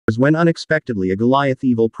when unexpectedly a Goliath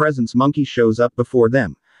evil presence monkey shows up before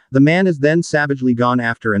them. The man is then savagely gone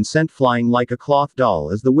after and sent flying like a cloth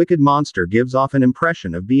doll as the wicked monster gives off an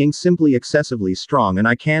impression of being simply excessively strong, and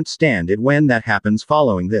I can't stand it when that happens.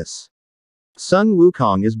 Following this, Sun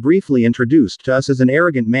Wukong is briefly introduced to us as an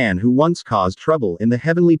arrogant man who once caused trouble in the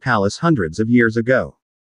Heavenly Palace hundreds of years ago.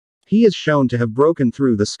 He is shown to have broken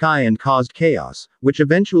through the sky and caused chaos, which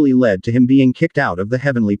eventually led to him being kicked out of the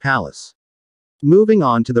Heavenly Palace. Moving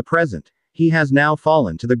on to the present, he has now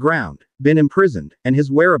fallen to the ground, been imprisoned, and his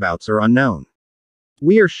whereabouts are unknown.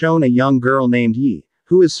 We are shown a young girl named Yi,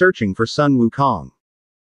 who is searching for Sun Wukong.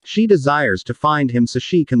 She desires to find him so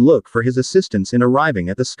she can look for his assistance in arriving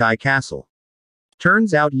at the Sky Castle.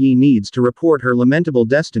 Turns out Yi needs to report her lamentable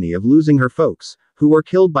destiny of losing her folks, who were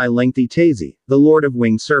killed by lengthy Tazi, the Lord of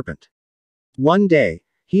Winged Serpent. One day,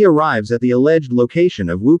 he arrives at the alleged location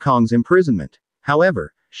of Wukong's imprisonment.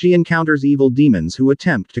 However, she encounters evil demons who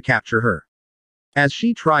attempt to capture her. As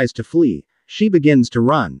she tries to flee, she begins to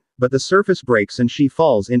run, but the surface breaks and she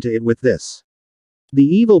falls into it with this. The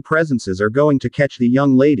evil presences are going to catch the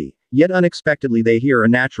young lady, yet unexpectedly they hear a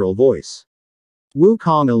natural voice.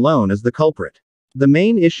 Wukong alone is the culprit. The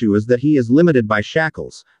main issue is that he is limited by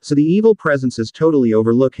shackles, so the evil presences totally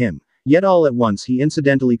overlook him, yet all at once he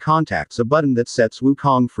incidentally contacts a button that sets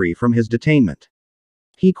Wukong free from his detainment.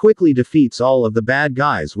 He quickly defeats all of the bad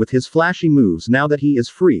guys with his flashy moves now that he is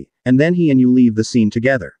free, and then he and you leave the scene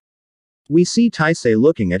together. We see Taisei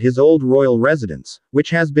looking at his old royal residence, which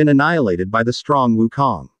has been annihilated by the strong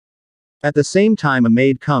Wukong. At the same time a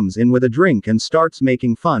maid comes in with a drink and starts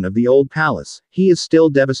making fun of the old palace. He is still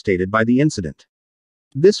devastated by the incident.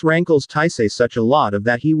 This rankles Taisei such a lot of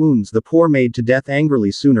that he wounds the poor maid to death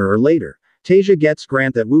angrily. Sooner or later, Tasia gets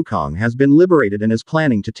grant that Wukong has been liberated and is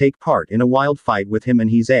planning to take part in a wild fight with him and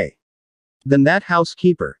he's then that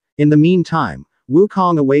housekeeper. In the meantime,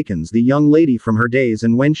 Wukong awakens the young lady from her daze,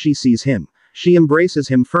 and when she sees him, she embraces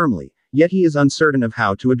him firmly, yet he is uncertain of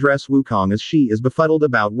how to address Wukong as she is befuddled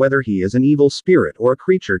about whether he is an evil spirit or a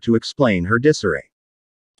creature to explain her disarray.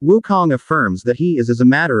 Wukong affirms that he is as a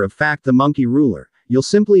matter of fact the monkey ruler. You'll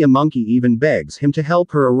simply a monkey even begs him to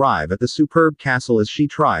help her arrive at the superb castle as she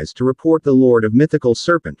tries to report the Lord of Mythical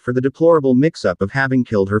Serpent for the deplorable mix-up of having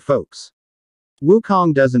killed her folks.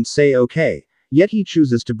 Wukong doesn't say okay, yet he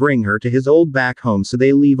chooses to bring her to his old back home, so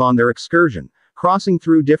they leave on their excursion, crossing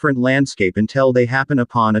through different landscape until they happen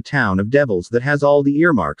upon a town of devils that has all the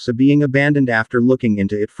earmarks of being abandoned. After looking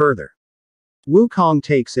into it further, Wukong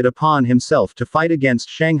takes it upon himself to fight against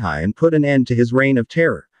Shanghai and put an end to his reign of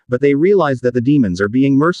terror. But they realize that the demons are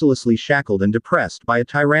being mercilessly shackled and depressed by a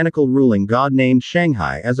tyrannical ruling god named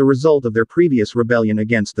Shanghai as a result of their previous rebellion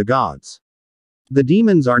against the gods. The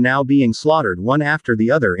demons are now being slaughtered one after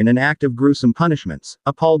the other in an act of gruesome punishments.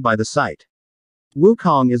 Appalled by the sight,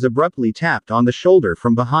 Wukong is abruptly tapped on the shoulder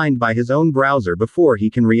from behind by his own browser before he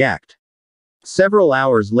can react. Several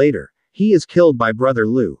hours later, he is killed by Brother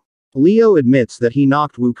Liu. Leo admits that he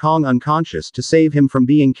knocked Wukong unconscious to save him from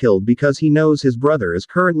being killed because he knows his brother is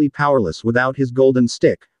currently powerless without his golden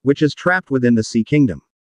stick, which is trapped within the Sea Kingdom.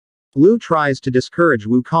 Liu tries to discourage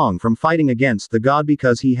Wukong from fighting against the god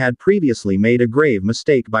because he had previously made a grave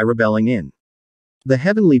mistake by rebelling in the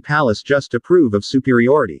Heavenly Palace just to prove of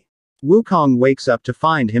superiority. Wukong wakes up to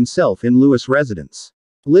find himself in Liu's residence.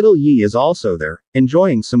 Little Yi is also there,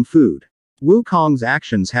 enjoying some food. Wukong's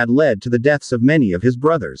actions had led to the deaths of many of his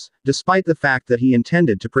brothers, despite the fact that he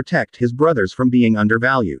intended to protect his brothers from being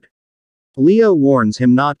undervalued. Leo warns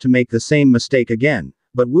him not to make the same mistake again,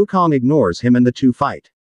 but Wukong ignores him and the two fight.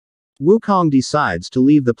 Wukong decides to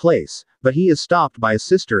leave the place, but he is stopped by a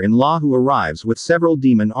sister-in-law who arrives with several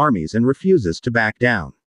demon armies and refuses to back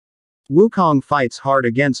down. Wukong fights hard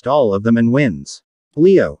against all of them and wins.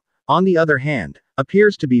 Leo, on the other hand,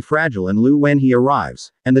 appears to be fragile in Liu when he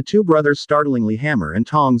arrives, and the two brothers startlingly hammer and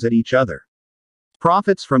tongs at each other.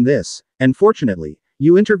 Profits from this, and fortunately,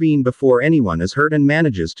 you intervene before anyone is hurt and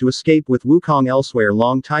manages to escape with Wukong elsewhere.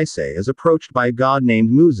 Long Taisei is approached by a god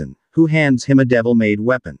named Muzan, who hands him a devil-made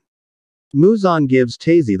weapon. Muzan gives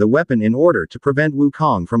Tazi the weapon in order to prevent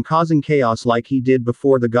Wukong from causing chaos like he did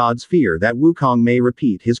before. The gods fear that Wukong may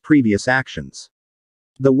repeat his previous actions.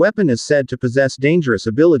 The weapon is said to possess dangerous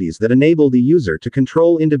abilities that enable the user to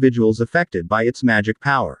control individuals affected by its magic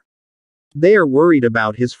power. They are worried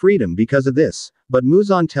about his freedom because of this, but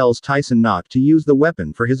Muzan tells Tyson not to use the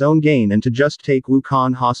weapon for his own gain and to just take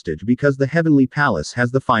Wukong hostage because the Heavenly Palace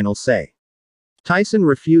has the final say. Tyson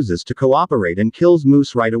refuses to cooperate and kills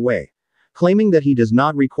Moose right away. Claiming that he does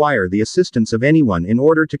not require the assistance of anyone in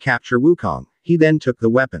order to capture Wukong, he then took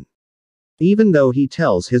the weapon. Even though he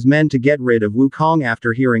tells his men to get rid of Wukong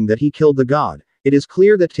after hearing that he killed the god, it is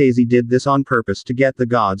clear that Tazy did this on purpose to get the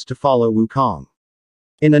gods to follow Wukong.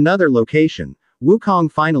 In another location,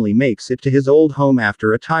 Wukong finally makes it to his old home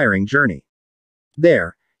after a tiring journey.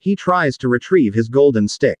 There, he tries to retrieve his golden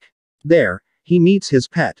stick. There, he meets his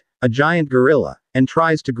pet, a giant gorilla, and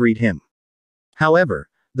tries to greet him. However,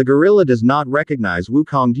 the gorilla does not recognize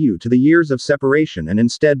Wukong due to the years of separation and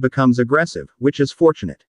instead becomes aggressive, which is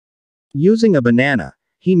fortunate. Using a banana,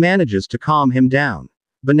 he manages to calm him down.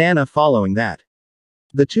 Banana following that.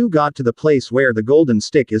 The two got to the place where the golden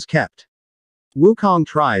stick is kept. Wukong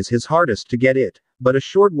tries his hardest to get it, but a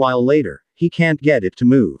short while later, he can't get it to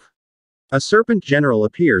move. A serpent general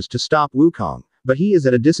appears to stop Wukong, but he is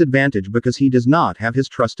at a disadvantage because he does not have his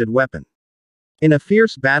trusted weapon. In a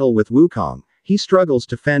fierce battle with Wukong, he struggles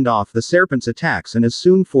to fend off the serpent's attacks and is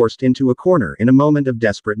soon forced into a corner in a moment of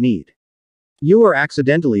desperate need. You are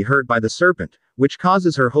accidentally hurt by the serpent, which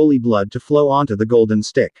causes her holy blood to flow onto the golden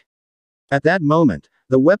stick. At that moment,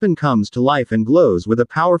 the weapon comes to life and glows with a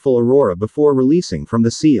powerful aurora before releasing from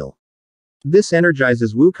the seal. This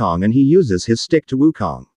energizes Wukong and he uses his stick to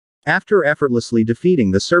Wukong. After effortlessly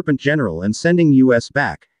defeating the serpent general and sending us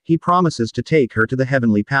back, he promises to take her to the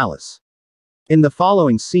heavenly palace. In the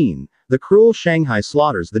following scene, the cruel Shanghai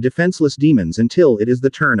slaughters the defenseless demons until it is the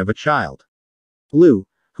turn of a child. Lu,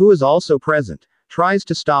 who is also present, tries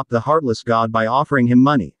to stop the heartless god by offering him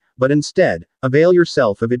money, but instead, avail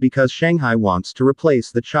yourself of it because Shanghai wants to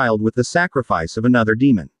replace the child with the sacrifice of another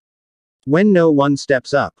demon. When no one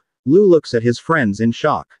steps up, Lu looks at his friends in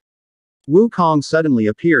shock. Wukong suddenly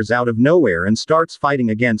appears out of nowhere and starts fighting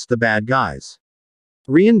against the bad guys.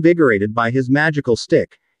 Reinvigorated by his magical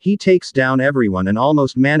stick, he takes down everyone and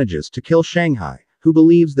almost manages to kill Shanghai, who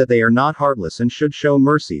believes that they are not heartless and should show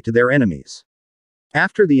mercy to their enemies.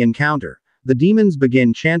 After the encounter, the demons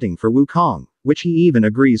begin chanting for Wukong, which he even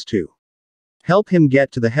agrees to help him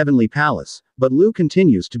get to the heavenly palace, but Lu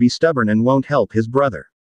continues to be stubborn and won't help his brother,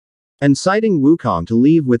 inciting Wukong to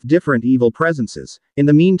leave with different evil presences. In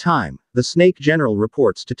the meantime, the snake general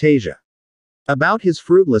reports to Tasia about his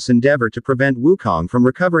fruitless endeavor to prevent Wukong from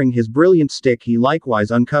recovering his brilliant stick. He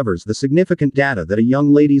likewise uncovers the significant data that a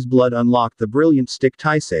young lady's blood unlocked the brilliant stick.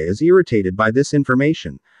 Taisei is irritated by this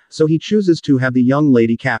information, so he chooses to have the young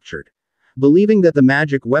lady captured, believing that the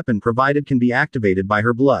magic weapon provided can be activated by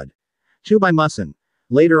her blood. 2 by Musin.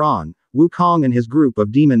 Later on, Wukong and his group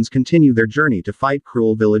of demons continue their journey to fight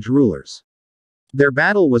cruel village rulers. Their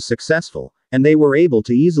battle was successful, and they were able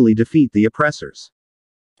to easily defeat the oppressors.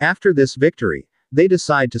 After this victory, they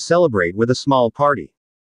decide to celebrate with a small party.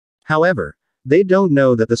 However, they don't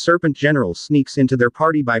know that the serpent general sneaks into their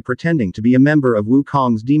party by pretending to be a member of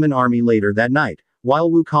Wukong's demon army. Later that night, while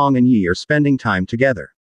Wukong and Yi are spending time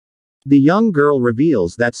together, the young girl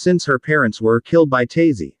reveals that since her parents were killed by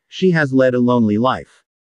Tazy, she has led a lonely life.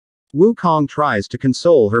 Wukong tries to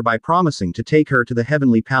console her by promising to take her to the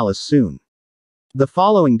heavenly palace soon. The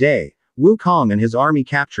following day, Wukong and his army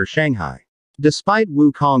capture Shanghai. Despite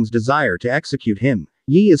Wukong's desire to execute him,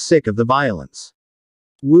 Yi is sick of the violence.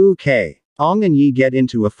 Wu Kong and Yi get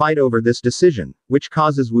into a fight over this decision, which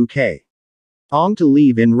causes Wu Kong to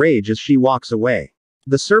leave in rage as she walks away.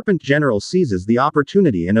 The serpent general seizes the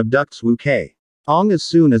opportunity and abducts Wu Kong as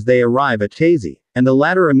soon as they arrive at Tazy, and the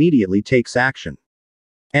latter immediately takes action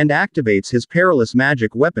and activates his perilous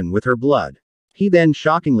magic weapon with her blood. He then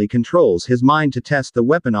shockingly controls his mind to test the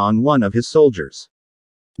weapon on one of his soldiers.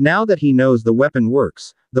 Now that he knows the weapon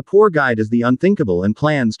works, the poor guy does the unthinkable and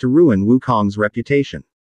plans to ruin Wukong's reputation.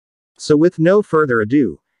 So with no further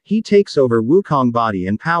ado, he takes over Wukong's body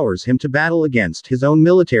and powers him to battle against his own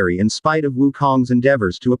military. In spite of Wukong's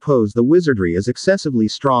endeavors to oppose the wizardry is excessively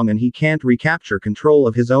strong and he can't recapture control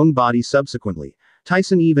of his own body subsequently.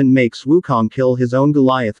 Tyson even makes Wukong kill his own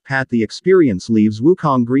Goliath. The experience leaves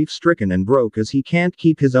Wukong grief-stricken and broke as he can't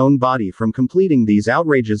keep his own body from completing these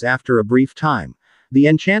outrages. After a brief time, the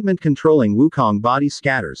enchantment controlling Wukong's body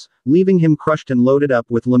scatters, leaving him crushed and loaded up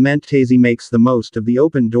with lament. Tazy makes the most of the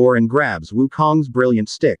open door and grabs Wukong's brilliant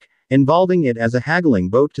stick, involving it as a haggling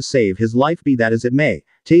boat to save his life. Be that as it may,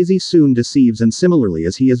 Tazy soon deceives and similarly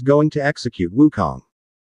as he is going to execute Wukong.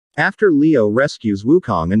 After Leo rescues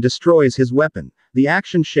Wukong and destroys his weapon, the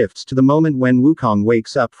action shifts to the moment when Wukong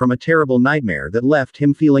wakes up from a terrible nightmare that left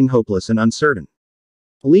him feeling hopeless and uncertain.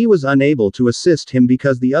 Li was unable to assist him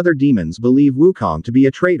because the other demons believe Wukong to be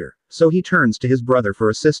a traitor, so he turns to his brother for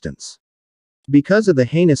assistance. Because of the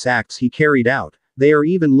heinous acts he carried out, they are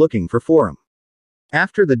even looking for him.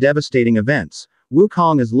 After the devastating events,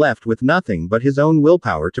 Wukong is left with nothing but his own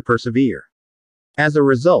willpower to persevere. As a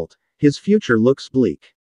result, his future looks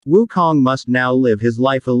bleak. Wukong must now live his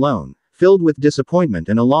life alone, filled with disappointment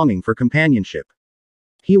and a longing for companionship.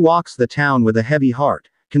 He walks the town with a heavy heart,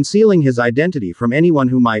 concealing his identity from anyone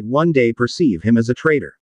who might one day perceive him as a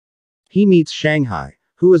traitor. He meets Shanghai,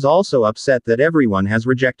 who is also upset that everyone has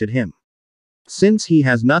rejected him. Since he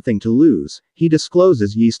has nothing to lose, he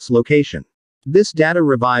discloses Yeast's location. This data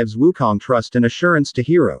revives Wukong's trust and assurance to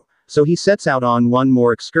Hero, so he sets out on one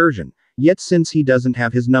more excursion, yet since he doesn't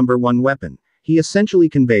have his number one weapon, he essentially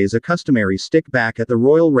conveys a customary stick back at the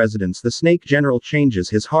royal residence. The Snake General changes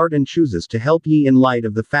his heart and chooses to help Yi in light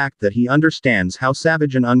of the fact that he understands how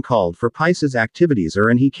savage and uncalled for Pice's activities are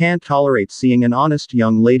and he can't tolerate seeing an honest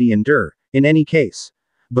young lady endure, in any case,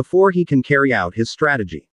 before he can carry out his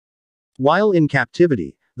strategy. While in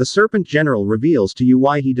captivity, the Serpent General reveals to Yi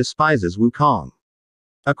why he despises Wukong.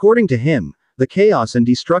 According to him, the chaos and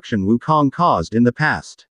destruction Wukong caused in the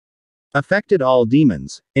past affected all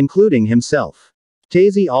demons, including himself.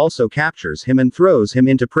 Seythe also captures him and throws him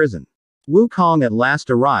into prison. Wukong at last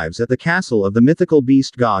arrives at the castle of the mythical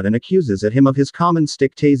beast god and accuses at him of his common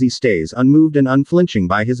stick. Seythe stays unmoved and unflinching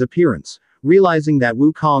by his appearance, realizing that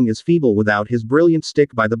Wukong is feeble without his brilliant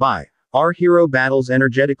stick. By the by, our hero battles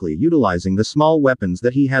energetically utilizing the small weapons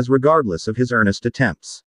that he has regardless of his earnest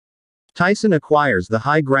attempts. Tyson acquires the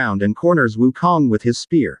high ground and corners Wukong with his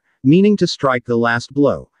spear, meaning to strike the last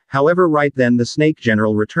blow. However, right then the Snake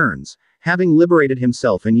General returns, having liberated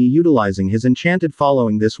himself and Yi utilizing his enchanted.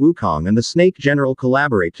 Following this, Wukong and the Snake General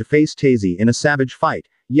collaborate to face Seythe in a savage fight,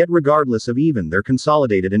 yet regardless of even their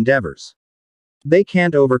consolidated endeavors, they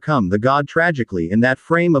can't overcome the god. Tragically, in that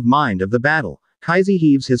frame of mind of the battle, Seythe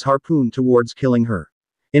heaves his harpoon towards killing her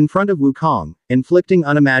in front of Wukong, inflicting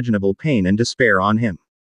unimaginable pain and despair on him.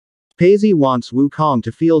 Seythe wants Wukong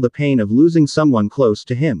to feel the pain of losing someone close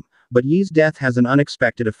to him, but Yi's death has an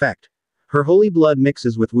unexpected effect. Her holy blood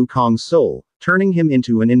mixes with Wukong's soul, turning him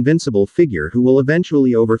into an invincible figure who will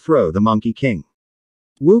eventually overthrow the Monkey King.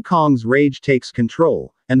 Wukong's rage takes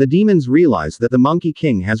control, and the demons realize that the Monkey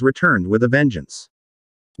King has returned with a vengeance.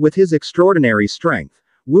 With his extraordinary strength,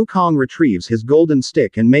 Wukong retrieves his golden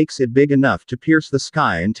stick and makes it big enough to pierce the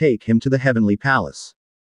sky and take him to the heavenly palace.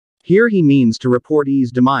 Here he means to report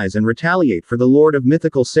Yi's demise and retaliate for the Lord of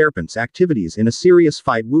Mythical Serpents' activities in a serious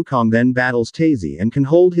fight. Wukong then battles Seythe and can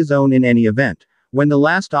hold his own in any event. When the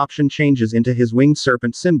last option changes into his winged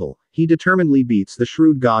serpent symbol, he determinedly beats the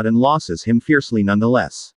shrewd god and losses him fiercely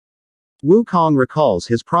nonetheless. Wukong recalls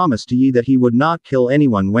his promise to Yi that he would not kill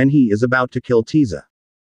anyone when he is about to kill Seythe.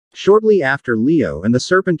 Shortly after Leo and the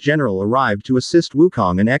Serpent General arrive to assist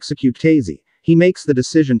Wukong and execute Seythe, he makes the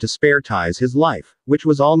decision to spare Ty's his life, which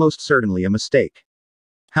was almost certainly a mistake.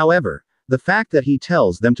 However, the fact that he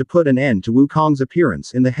tells them to put an end to Wukong's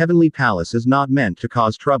appearance in the heavenly palace is not meant to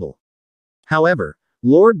cause trouble. However,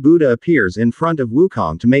 Lord Buddha appears in front of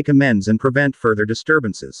Wukong to make amends and prevent further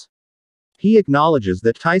disturbances. He acknowledges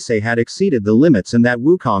that Taisei had exceeded the limits and that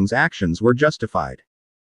Wukong's actions were justified.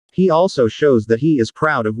 He also shows that he is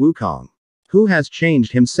proud of Wukong, who has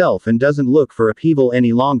changed himself and doesn't look for upheaval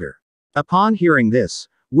any longer. Upon hearing this,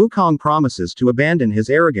 Wukong promises to abandon his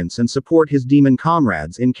arrogance and support his demon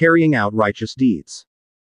comrades in carrying out righteous deeds.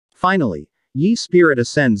 Finally, Yi's spirit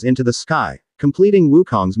ascends into the sky, completing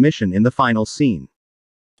Wukong's mission in the final scene.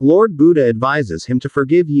 Lord Buddha advises him to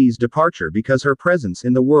forgive Yi's departure because her presence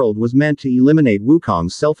in the world was meant to eliminate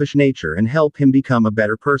Wukong's selfish nature and help him become a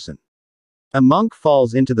better person. A monk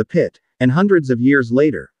falls into the pit, and hundreds of years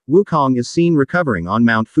later, Wukong is seen recovering on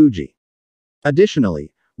Mount Fuji.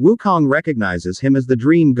 Additionally, Wukong recognizes him as the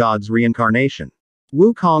dream god's reincarnation.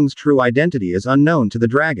 Wukong's true identity is unknown to the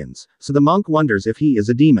dragons, so the monk wonders if he is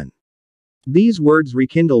a demon. These words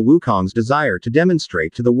rekindle Wukong's desire to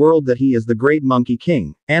demonstrate to the world that he is the great Monkey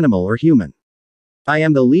King, animal or human. I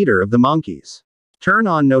am the leader of the monkeys. Turn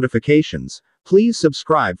on notifications, please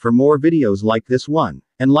subscribe for more videos like this one,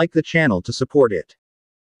 and like the channel to support it.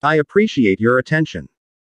 I appreciate your attention.